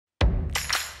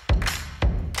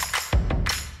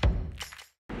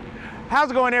How's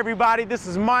it going, everybody? This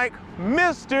is Mike,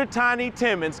 Mr. Tiny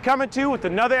Timmons, coming to you with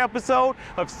another episode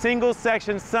of Single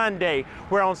Section Sunday,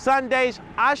 where on Sundays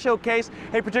I showcase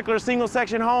a particular single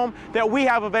section home that we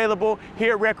have available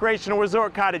here at Recreational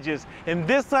Resort Cottages. And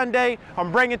this Sunday,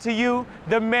 I'm bringing to you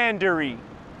the Mandaree.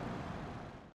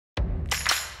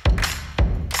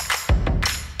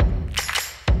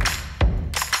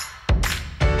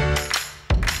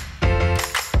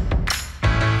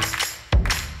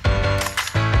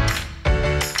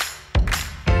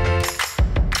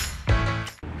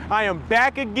 I am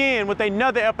back again with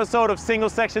another episode of Single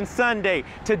Section Sunday.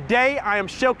 Today I am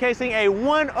showcasing a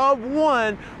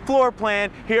one-of-one floor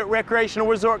plan here at Recreational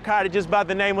Resort Cottages by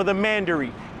the name of the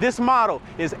Mandaree. This model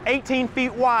is 18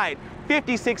 feet wide,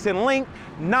 56 in length,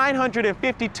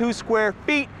 952 square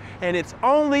feet, and it's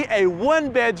only a one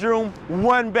bedroom,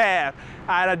 one bath.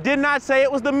 I did not say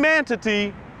it was the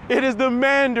Mandaree. It is the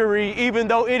Mandaree, even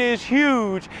though it is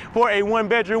huge for a one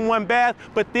bedroom, one bath,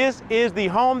 but this is the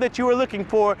home that you are looking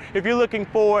for if you're looking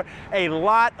for a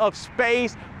lot of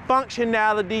space,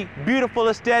 functionality, beautiful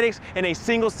aesthetics, in a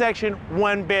single section,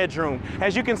 one bedroom.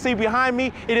 As you can see behind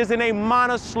me, it is in a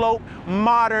monoslope,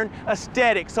 modern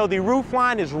aesthetic. So the roof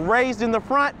line is raised in the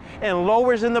front and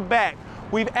lowers in the back.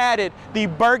 We've added the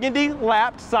burgundy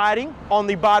lapped siding on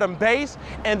the bottom base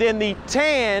and then the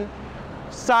tan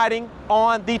siding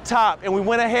on the top, and we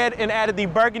went ahead and added the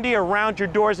burgundy around your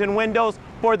doors and windows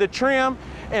for the trim.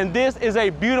 And this is a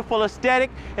beautiful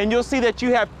aesthetic, and you'll see that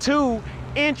you have two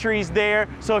entries there.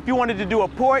 So if you wanted to do a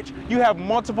porch, you have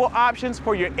multiple options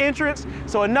for your entrance.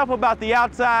 So enough about the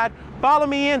outside. Follow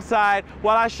me inside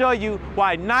while I show you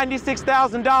why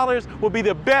 $96,000 will be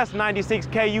the best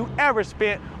 $96K you ever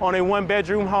spent on a one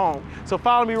bedroom home. So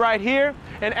follow me right here,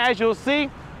 and as you'll see,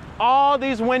 all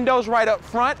these windows right up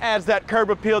front adds that curb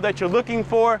appeal that you're looking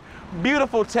for.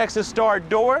 Beautiful Texas Star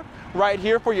door right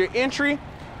here for your entry.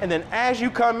 And then as you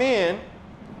come in,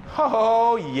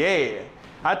 oh yeah,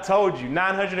 I told you,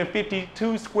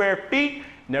 952 square feet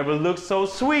never looks so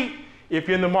sweet if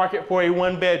you're in the market for a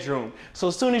one bedroom. So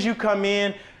as soon as you come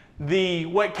in,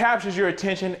 what captures your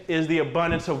attention is the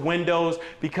abundance of windows,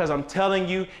 because I'm telling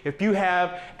you, if you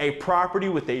have a property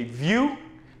with a view,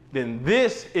 then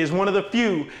this is one of the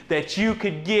few that you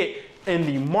could get in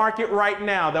the market right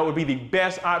now that would be the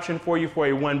best option for you for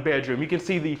a one bedroom. You can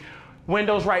see the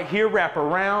windows right here wrap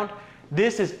around.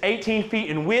 This is 18 feet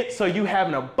in width, so you have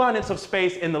an abundance of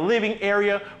space in the living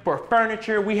area for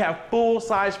furniture. We have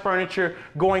full-size furniture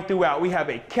going throughout. We have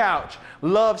a couch,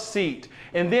 love seat,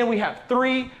 and then we have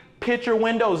three picture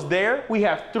windows there. We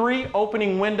have three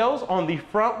opening windows on the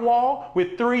front wall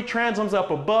with three transoms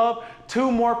up above,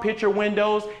 two more picture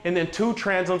windows, and then two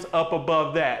transoms up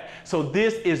above that. So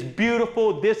this is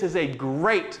beautiful. This is a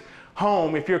great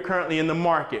home if you're currently in the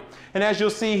market. And as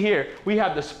you'll see here, we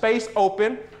have the space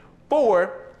open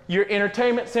for your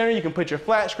entertainment center. You can put your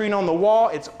flat screen on the wall.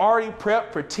 It's already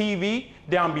prepped for TV.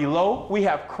 Down below, we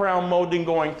have crown molding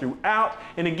going throughout.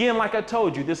 And again, like I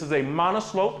told you, this is a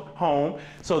monoslope home.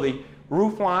 So the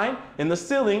roof line and the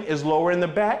ceiling is lower in the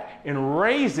back and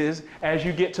raises as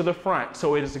you get to the front.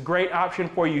 So it is a great option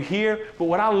for you here. But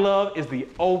what I love is the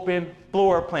open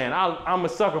floor plan. I'm a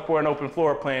sucker for an open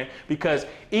floor plan, because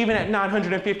even at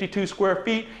 952 square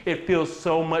feet, it feels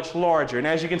so much larger. And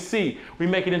as you can see, we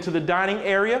make it into the dining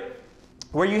area,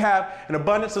 where you have an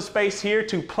abundance of space here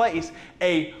to place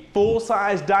a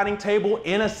full-size dining table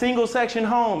in a single section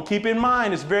home. Keep in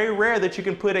mind, it's very rare that you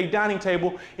can put a dining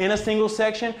table in a single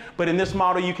section, but in this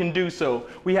model you can do so.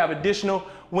 We have additional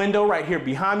window right here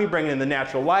behind me, bringing in the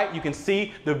natural light. You can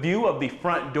see the view of the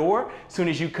front door as soon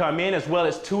as you come in, as well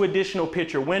as two additional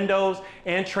picture windows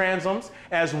and transoms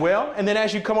as well. And then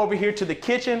as you come over here to the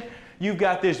kitchen, you've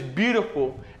got this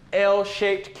beautiful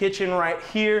L-shaped kitchen right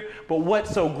here. But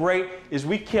what's so great is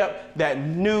we kept that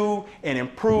new and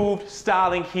improved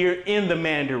styling here in the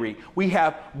Mandaree. We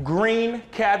have green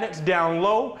cabinets down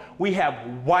low. We have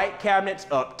white cabinets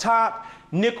up top,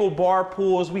 nickel bar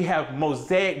pulls. We have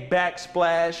mosaic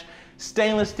backsplash,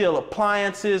 stainless steel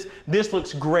appliances. This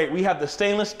looks great. We have the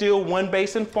stainless steel one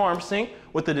basin farm sink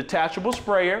with the detachable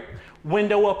sprayer,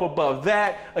 window up above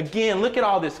that. Again, look at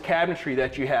all this cabinetry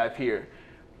that you have here,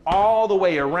 all the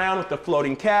way around with the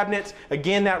floating cabinets.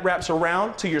 Again, that wraps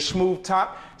around to your smooth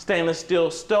top stainless steel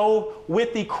stove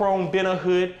with the chrome Bena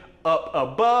hood up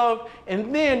above.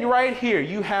 And then right here,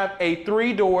 you have a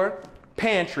 3-door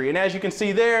pantry. And as you can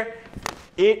see there,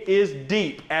 it is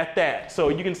deep at that. So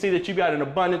you can see that you've got an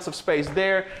abundance of space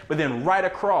there, but then right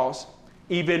across,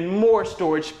 even more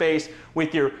storage space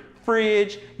with your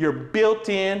fridge, your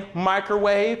built-in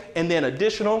microwave, and then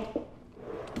additional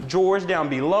drawers down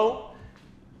below,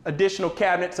 additional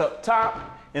cabinets up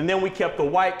top, And then we kept the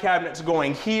white cabinets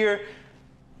going here.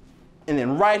 And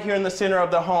then right here in the center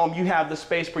of the home, you have the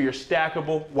space for your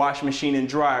stackable washing machine and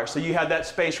dryer. So you have that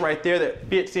space right there that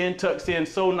fits in, tucks in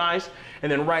so nice.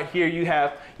 And then right here, you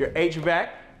have your HVAC,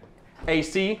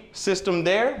 AC system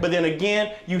there. But then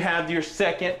again, you have your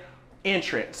second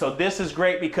entrance. So this is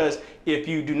great because if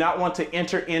you do not want to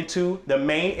enter into the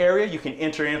main area, you can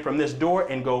enter in from this door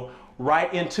and go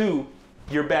right into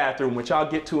your bathroom, which I'll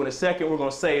get to in a second. We're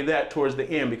going to save that towards the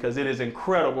end because it is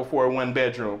incredible for a one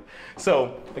bedroom.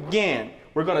 So again,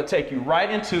 we're going to take you right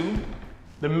into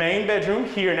the main bedroom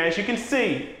here. And as you can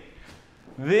see,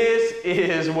 this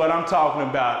is what I'm talking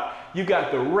about. You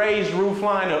got the raised roof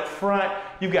line up front.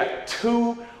 You've got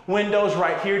 2 windows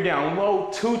right here down low,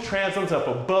 2 transoms up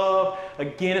above.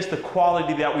 Again, it's the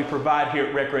quality that we provide here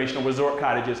at Recreational Resort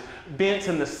Cottages. Vents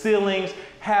in the ceilings,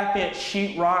 1/2-inch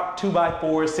sheetrock,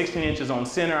 2x4, 16 inches on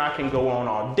center. I can go on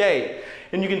all day.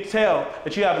 And you can tell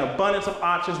that you have an abundance of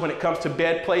options when it comes to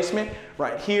bed placement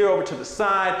right here over to the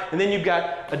side. And then you've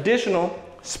got additional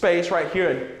space right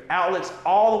here, outlets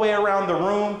all the way around the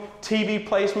room, TV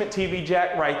placement, TV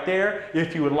jack right there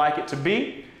if you would like it to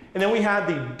be. And then we have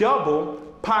the double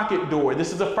pocket door.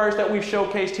 This is the first that we've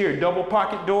showcased here, double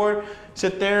pocket door.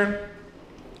 Sit there,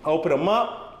 open them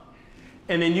up,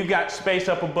 and then you've got space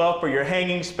up above for your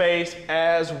hanging space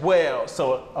as well.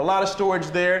 So a lot of storage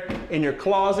there in your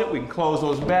closet. We can close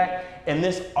those back, and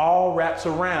this all wraps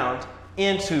around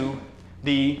into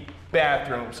the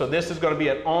bathroom. So this is going to be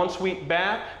an ensuite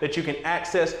bath that you can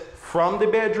access from the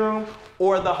bedroom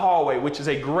or the hallway, which is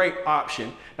a great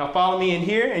option. Now follow me in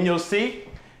here and you'll see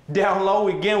down low,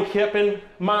 again, we kept in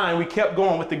mind, we kept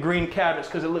going with the green cabinets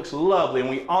because it looks lovely. And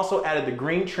we also added the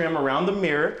green trim around the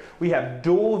mirror. We have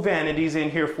dual vanities in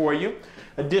here for you.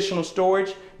 Additional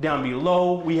storage down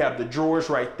below. We have the drawers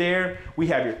right there. We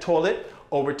have your toilet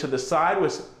over to the side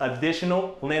with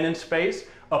additional linen space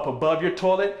up above your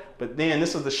toilet. But then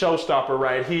this is the showstopper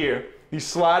right here. The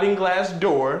sliding glass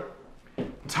door,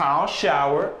 tile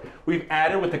shower. We've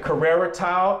added with the Carrera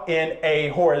tile in a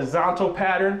horizontal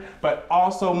pattern, but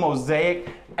also mosaic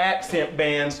accent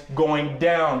bands going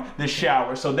down the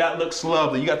shower. So that looks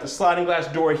lovely. You got the sliding glass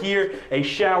door here, a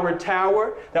shower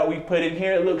tower that we put in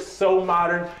here. It looks so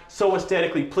modern, so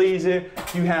aesthetically pleasing.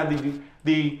 You have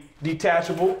the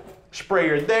detachable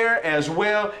sprayer there as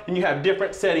well, and you have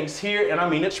different settings here, and I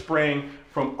mean it's spraying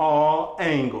from all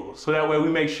angles. So that way we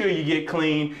make sure you get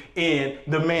clean in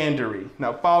the Mandaree.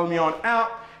 Now follow me on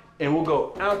out, and we'll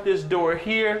go out this door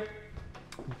here,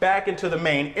 back into the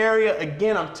main area.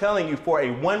 Again, I'm telling you, for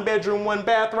a 1 bedroom, 1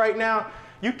 bath right now,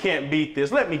 you can't beat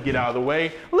this. Let me get out of the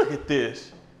way. Look at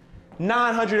this.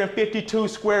 952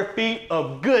 square feet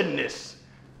of goodness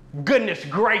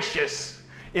gracious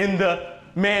in the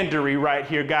Mandaree right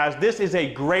here, guys. This is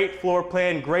a great floor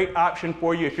plan, great option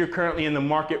for you if you're currently in the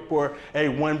market for a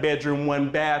 1 bedroom, 1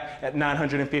 bath at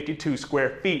 952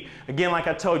 square feet. Again, like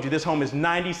I told you, this home is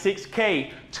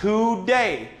 $96K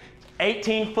today,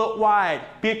 18 foot wide,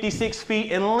 56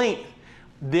 feet in length.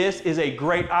 This is a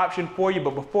great option for you,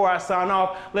 but before I sign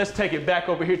off, let's take it back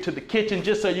over here to the kitchen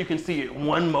just so you can see it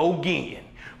one more again.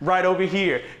 Right over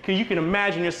here, because you can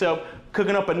imagine yourself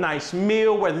cooking up a nice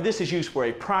meal, whether this is used for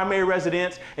a primary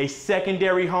residence, a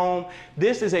secondary home.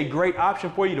 This is a great option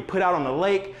for you to put out on the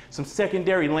lake, some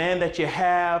secondary land that you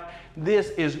have.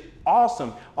 This is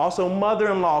awesome. Also,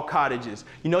 mother-in-law cottages.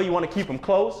 You know you want to keep them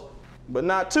close, but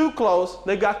not too close.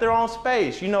 They got their own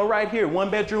space. You know, right here, 1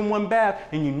 bedroom, 1 bath,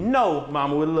 and you know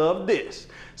mama would love this.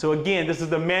 So again, this is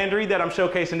the Mandaree that I'm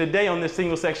showcasing today on this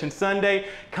single section Sunday.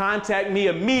 Contact me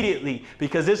immediately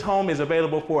because this home is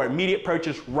available for immediate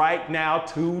purchase right now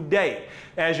today,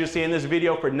 as you're seeing this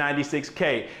video for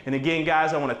 $96K. And again,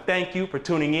 guys, I want to thank you for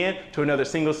tuning in to another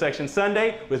single section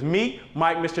Sunday with me,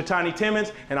 Mike, Mr. Tiny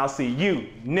Timmons, and I'll see you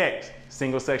next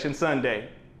single section Sunday.